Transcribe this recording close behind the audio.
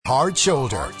Hard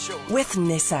Shoulder. With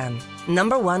Nissan.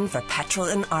 Number one for petrol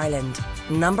in Ireland.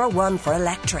 Number one for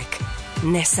electric.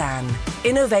 Nissan.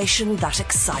 Innovation that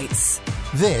excites.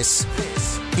 This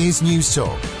is News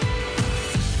Talk.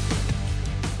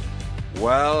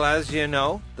 Well, as you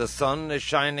know, the sun is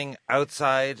shining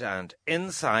outside, and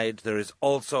inside there is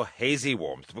also hazy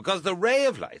warmth, because the ray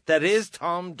of light that is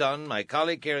Tom Dunn, my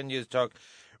colleague here in News Talk,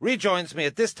 rejoins me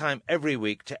at this time every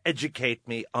week to educate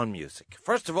me on music.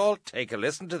 First of all, take a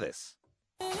listen to this.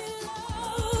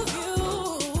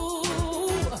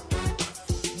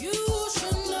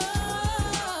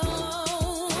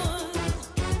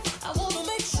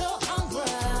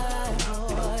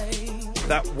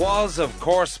 That was, of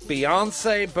course,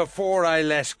 Beyoncé, Before I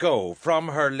Let Go, from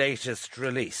her latest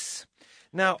release.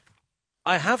 Now,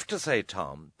 I have to say,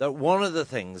 Tom, that one of the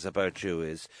things about you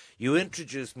is you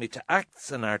introduced me to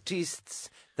acts and artistes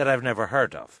that I've never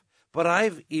heard of. But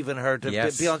I've even heard of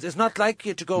Beyoncé. It's not like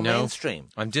you to go mainstream.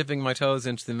 I'm dipping my toes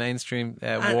into the mainstream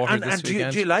water this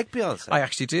weekend. Do you like Beyoncé? I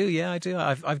actually do, yeah, I do.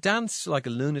 I've danced like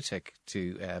a lunatic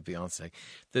to Beyoncé.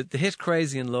 The hit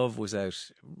Crazy in Love was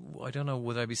out. I don't know,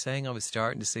 would I be saying I was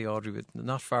starting to see Audrey, but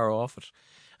not far off it.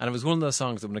 And it was one of those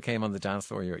songs that when it came on the dance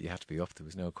floor, you had to be up. There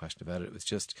was no question about it. It was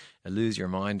just a lose your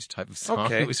mind type of song.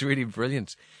 Okay. It was really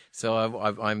brilliant. So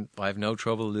I have no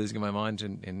trouble losing my mind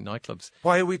in nightclubs.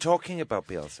 Why are we talking about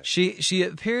Beyoncé? She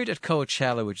appeared at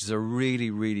Coachella, which is a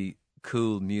really, really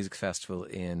cool music festival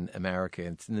in America.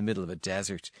 It's in the middle of a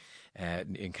desert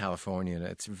in California, and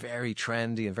it's very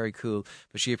trendy and very cool.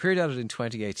 But she appeared at it in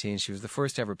 2018. She was the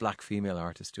first ever black female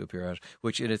artist to appear at it,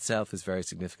 which in itself is very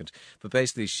significant. But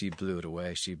basically, she blew it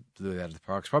away. She blew it out of the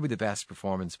park. It's probably the best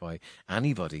performance by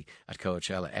anybody at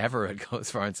Coachella ever. I'd go as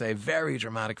far and say very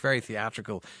dramatic, very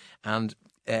theatrical, and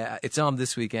it's on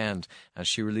this weekend, and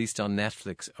she released on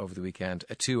Netflix over the weekend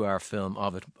a 2-hour film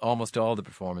of it, almost all the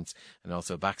performance, and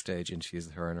also backstage interviews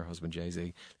with her and her husband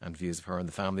Jay-Z, and views of her and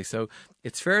the family. So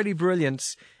it's fairly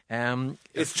brilliant.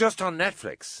 It's just on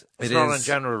Netflix. It's not on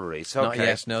general release. Okay. Not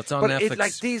yet. No, it's on but Netflix.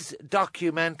 Like these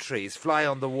documentaries, Fly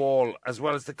on the Wall, as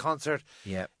well as the concert.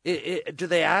 Yeah. Do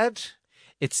they add?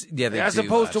 They as do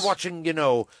opposed that. to watching,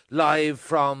 live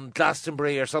from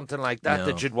Glastonbury or something like that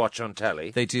that you'd watch on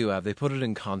telly. They do have. They put it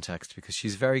in context because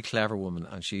she's a very clever woman,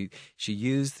 and she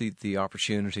used the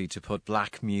opportunity to put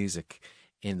black music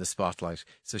in the spotlight.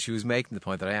 So she was making the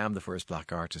point that I am the first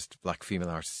black female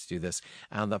artist to do this,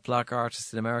 and that black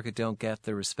artists in America don't get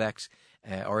the respect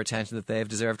or attention that they've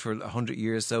deserved for 100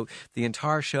 years. So the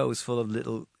entire show is full of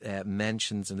little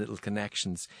mentions and little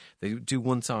connections. They do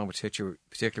one song particular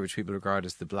which people regard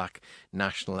as the black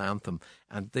national anthem,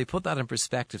 and they put that in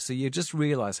perspective. So you just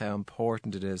realise how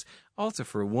important it is also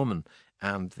for a woman,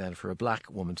 and then for a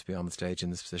black woman to be on the stage in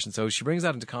this position. So she brings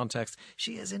that into context.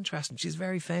 She is interesting. She's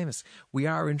very famous. We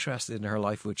are interested in her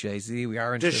life with Jay-Z. We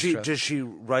are interested. Does she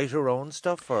write her own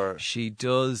stuff? Or she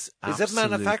does. Is it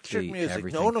manufactured music?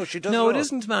 Everything. No, she doesn't. No, it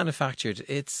isn't manufactured.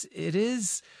 It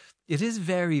is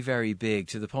very, very big,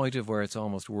 to the point of where it's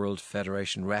almost World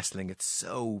Federation Wrestling. It's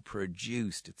so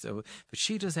produced. But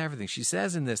she does everything. She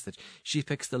says in this that she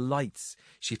picks the lights.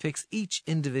 She picks each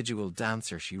individual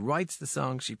dancer. She writes the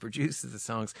songs. She produces the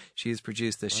songs. She has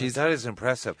produced this. That is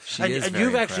impressive. And you've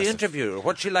impressive. Actually interviewed her.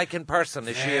 What's she like in person?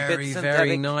 Is she a bit synthetic?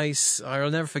 Very nice. I'll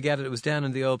never forget it. It was down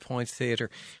in the Old Point Theatre,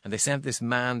 and they sent this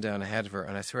man down ahead of her,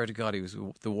 and I swear to God, he was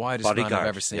the widest bodyguard man I've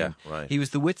ever seen. Yeah, right. He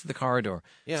was the width of the corridor.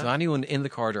 Yeah. So anyone in the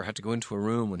corridor had to go into a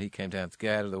room when he came down to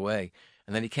get out of the way.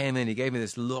 And then he came in, he gave me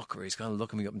this look where he's kind of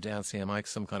looking me up and down, saying, am I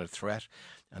some kind of threat?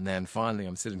 And then finally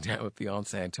I'm sitting down with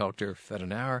Beyoncé and talked to her for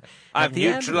an hour. I've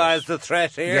neutralised the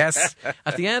threat here. Yes.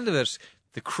 At the end of it,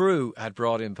 the crew had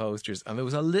brought in posters, and there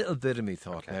was a little bit of me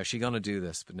thought, now is she going to do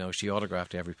this? But no, she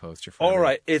autographed every poster for All everyone.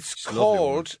 right, it's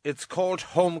called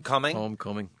Homecoming.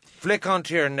 Homecoming. Flick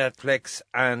onto your Netflix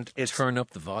and it's... Turn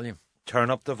up the volume. Turn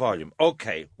up the volume.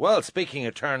 Okay, well, speaking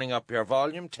of turning up your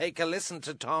volume, take a listen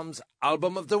to Tom's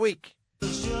album of the week.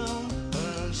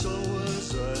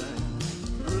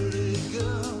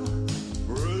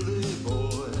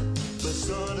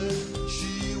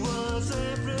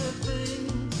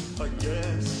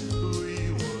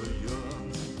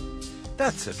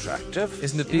 That's attractive.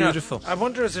 Isn't it beautiful? I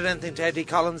wonder, is there anything to Eddie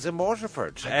Collins in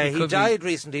Waterford? He died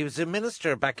recently. He was a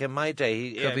minister back in my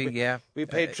day. We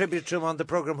paid tribute to him on the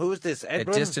programme. Who is this?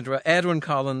 Edwin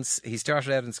Collins. He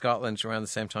started out in Scotland around the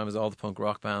same time as all the punk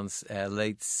rock bands,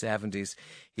 late 70s.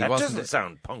 That doesn't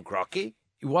sound punk rocky.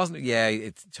 He wasn't.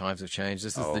 Times have changed.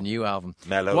 This is the new album.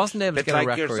 Mellowed. He wasn't able to get a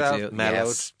record deal. Mellowed.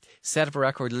 Yes. set up a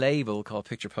record label called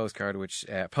Picture Postcard,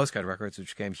 Postcard Records,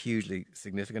 which became hugely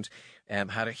significant.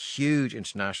 Had a huge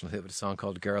international hit with a song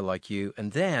called Girl Like You.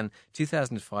 And then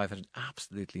 2005 had an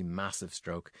absolutely massive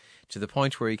stroke to the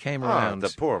point where he came around.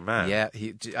 The poor man. Yeah,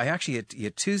 he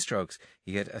had 2 strokes.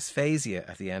 He had aphasia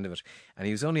at the end of it. And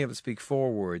he was only able to speak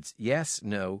 4 words. Yes,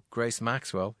 no, Grace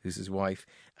Maxwell, who's his wife,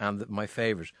 and my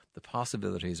favourite, the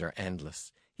possibilities are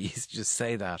endless. He used to just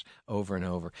say that over and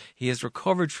over. He has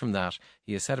recovered from that.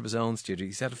 He has set up his own studio.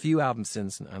 He's had a few albums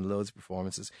since and loads of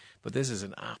performances. But this is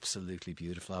an absolutely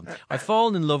beautiful album. I've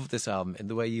fallen in love with this album in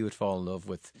the way you would fall in love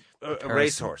with a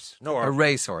racehorse. No, a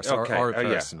racehorse or a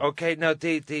person. Yeah. Okay, now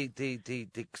the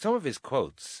some of his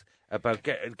quotes about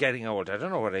getting old. I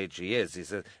don't know what age he is. He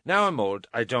says, "Now I'm old.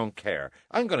 I don't care.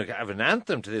 I'm going to have an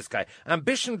anthem to this guy.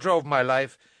 Ambition drove my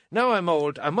life. Now I'm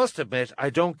old. I must admit, I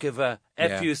don't give a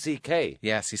F-U-C-K."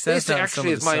 Yes, he says that in some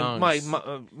of the songs.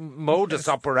 My modus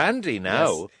operandi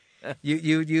now. Yes.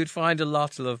 You'd find a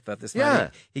lot to love about this man. Yeah.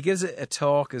 He gives a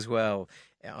talk as well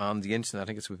on the internet. I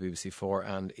think it's with BBC4,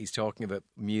 and he's talking about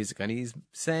music, and he's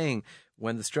saying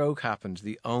when the stroke happened,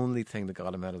 the only thing that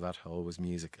got him out of that hole was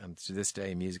music, and to this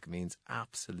day, music means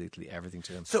absolutely everything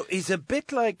to him. So he's a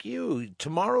bit like you.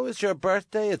 Tomorrow is your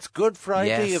birthday. It's Good Friday.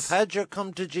 Yes. You've had your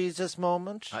come to Jesus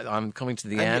moment. I'm coming to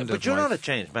the end. But you're not a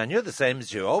changed man. You're the same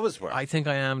as you always were. I think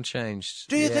I am changed.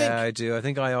 Do you think? Yeah, I do. I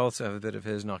think I also have a bit of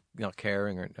his not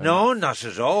caring or No, not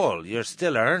at all. You're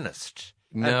still earnest.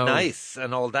 No. And nice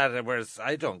and all that, whereas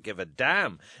I don't give a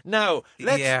damn. Now,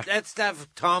 let's have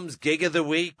Tom's gig of the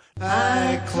week.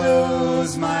 I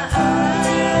close my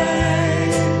eyes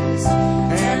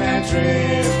and I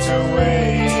drift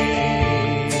away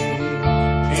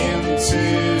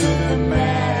into the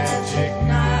magic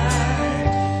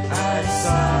night. I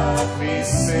softly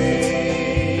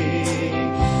say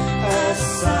a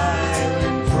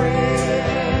silent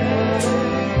prayer,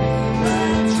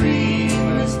 my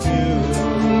dreamers do.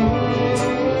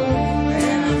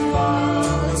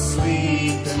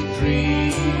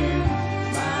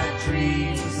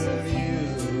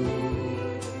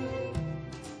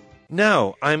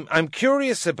 Now, I'm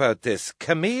curious about this.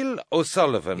 Camille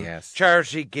O'Sullivan, yes.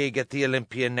 charity gig at the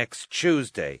Olympia next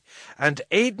Tuesday. And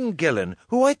Aidan Gillen,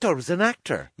 who I thought was an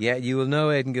actor. Yeah, you will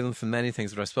know Aidan Gillen from many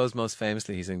things, but I suppose most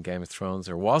famously he's in Game of Thrones,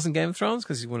 or was in Game of Thrones,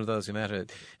 because he's one of those who met an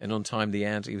untimely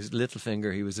end. He was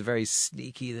Littlefinger. He was a very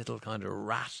sneaky little kind of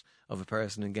rat of a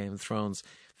person in Game of Thrones.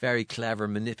 Very clever,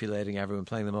 manipulating everyone,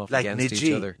 playing them off against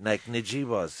each other. Like Niji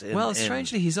was.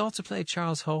 Strangely, he's also played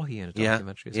Charles Haughey in a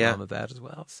documentary I'm about as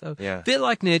well. So, a bit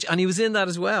like Nij, and he was in that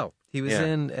as well. He was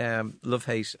in Love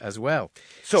Hate as well.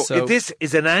 So this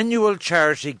is an annual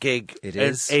charity gig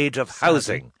in aid of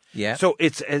housing. Yeah. So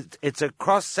it's a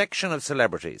cross-section of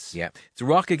celebrities. Yeah. It's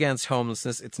Rock Against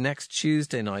Homelessness. It's next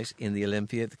Tuesday night in the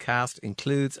Olympia. The cast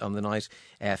includes on the night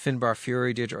Finbar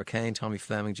Fury, Deirdre O'Kane, Tommy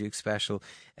Fleming, Duke Special,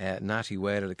 Natty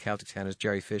Whaler, the Celtic Tenors,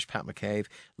 Jerry Fish, Pat McCabe,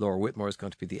 Laura Whitmore is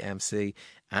going to be the MC,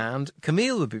 and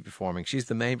Camille will be performing. She's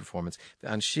the main performance.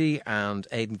 And she and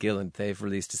Aidan Gillen, they've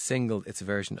released a single. It's a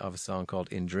version of a song called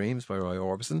In Dreams by Roy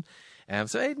Orbison.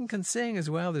 So Aidan can sing as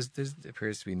well. There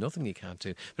appears to be nothing he can't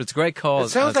do. But it's a great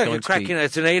cause. It sounds like you're cracking.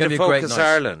 It's an Aid of Focus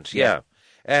Ireland. Yeah.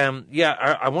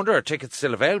 I wonder are tickets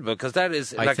still available? Because that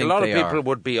is, like a lot of people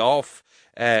would be off,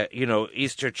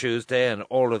 Easter Tuesday and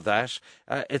all of that.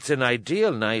 It's an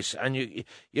ideal night. And,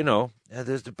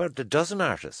 there's about a dozen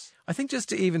artists. I think just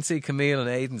to even see Camille and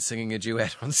Aidan singing a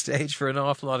duet on stage for an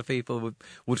awful lot of people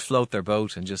would float their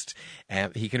boat, and just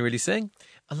he can really sing.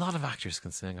 A lot of actors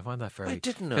can sing. I find that very... I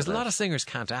didn't know because that. a lot of singers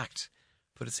can't act,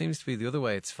 but it seems to be the other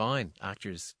way. It's fine.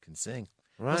 Actors can sing.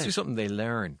 Right. Must be something they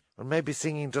learn. Or maybe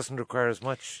singing doesn't require as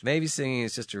much. Maybe singing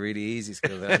is just a really easy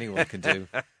skill that anyone can do.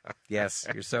 Yes,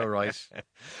 you're so right.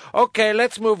 Okay,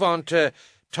 let's move on to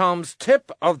Tom's tip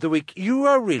of the week. You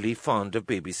are really fond of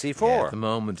BBC Four. Yeah, at the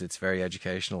moment, it's very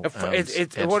educational.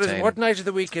 What night of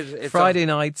the week is it? Friday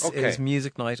nights is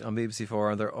music night on BBC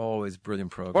Four, and they're always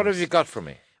brilliant programmes. What have you got for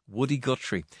me? Woody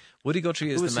Guthrie. Woody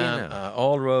Guthrie is the man.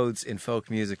 All roads in folk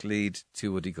music lead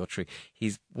to Woody Guthrie.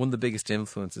 He's one of the biggest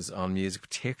influences on music,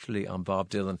 particularly on Bob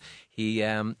Dylan. He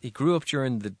grew up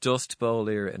during the Dust Bowl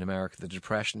era in America, the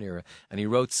Depression era, and he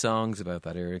wrote songs about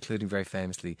that era, including very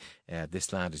famously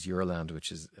This Land Is Your Land,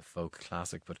 which is a folk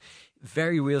classic, but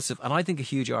very real stuff. And I think a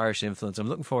huge Irish influence. I'm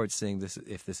looking forward to seeing this,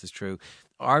 if this is true.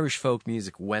 Irish folk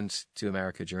music went to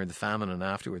America during the famine and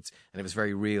afterwards, and it was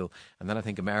very real. And then I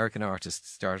think American artists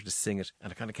started to sing it,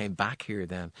 and it kind of came back here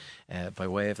then by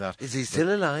way of that. Is he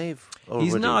still alive?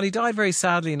 He's not. He died very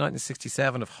sadly in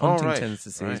 1967 of Huntington's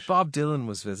disease. Right. Bob Dylan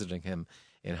was visiting him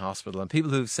in hospital. And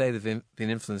people who say they've been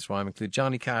influenced by him include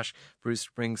Johnny Cash, Bruce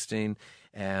Springsteen,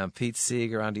 Pete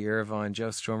Seeger, Andy Irvine, Joe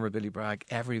Strummer, Billy Bragg,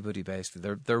 everybody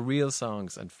basically. They're real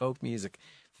songs and folk music,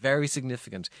 very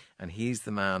significant, and he's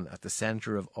the man at the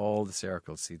centre of all the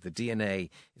circles. See, the DNA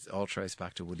is all traced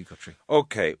back to Woody Guthrie.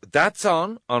 Okay, that's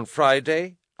on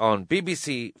Friday on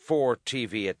BBC 4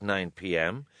 TV at 9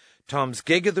 p.m. Tom's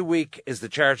gig of the week is the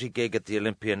charity gig at the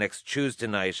Olympia next Tuesday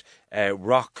night,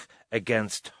 Rock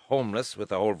Against Homeless,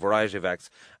 with a whole variety of acts.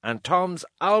 And Tom's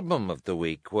album of the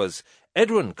week was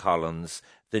Edwyn Collins'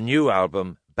 the new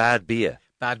album, Bad Bia.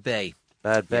 Bad Bay.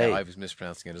 Bad Bay. Yeah, I was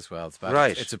mispronouncing it as well. It's bad.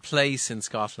 Right. It's a place in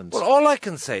Scotland. Well, all I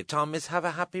can say, Tom, is have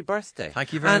a happy birthday.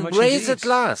 Thank you very much And raise indeed. at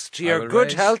last to I your will good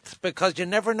raise. health, because you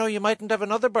never know, you mightn't have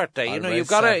another birthday. I'll You know, raise you've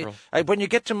got to. several. When you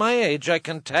get to my age, I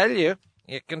can tell you.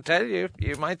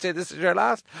 You might say this is your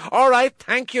last. All right,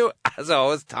 thank you, as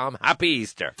always, Tom. Happy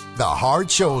Easter. The Hard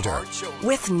Shoulder.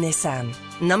 With Nissan.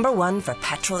 Number one for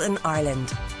petrol in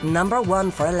Ireland. Number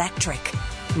one for electric.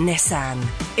 Nissan.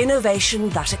 Innovation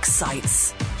that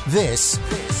excites. This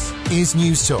is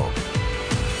News Talk.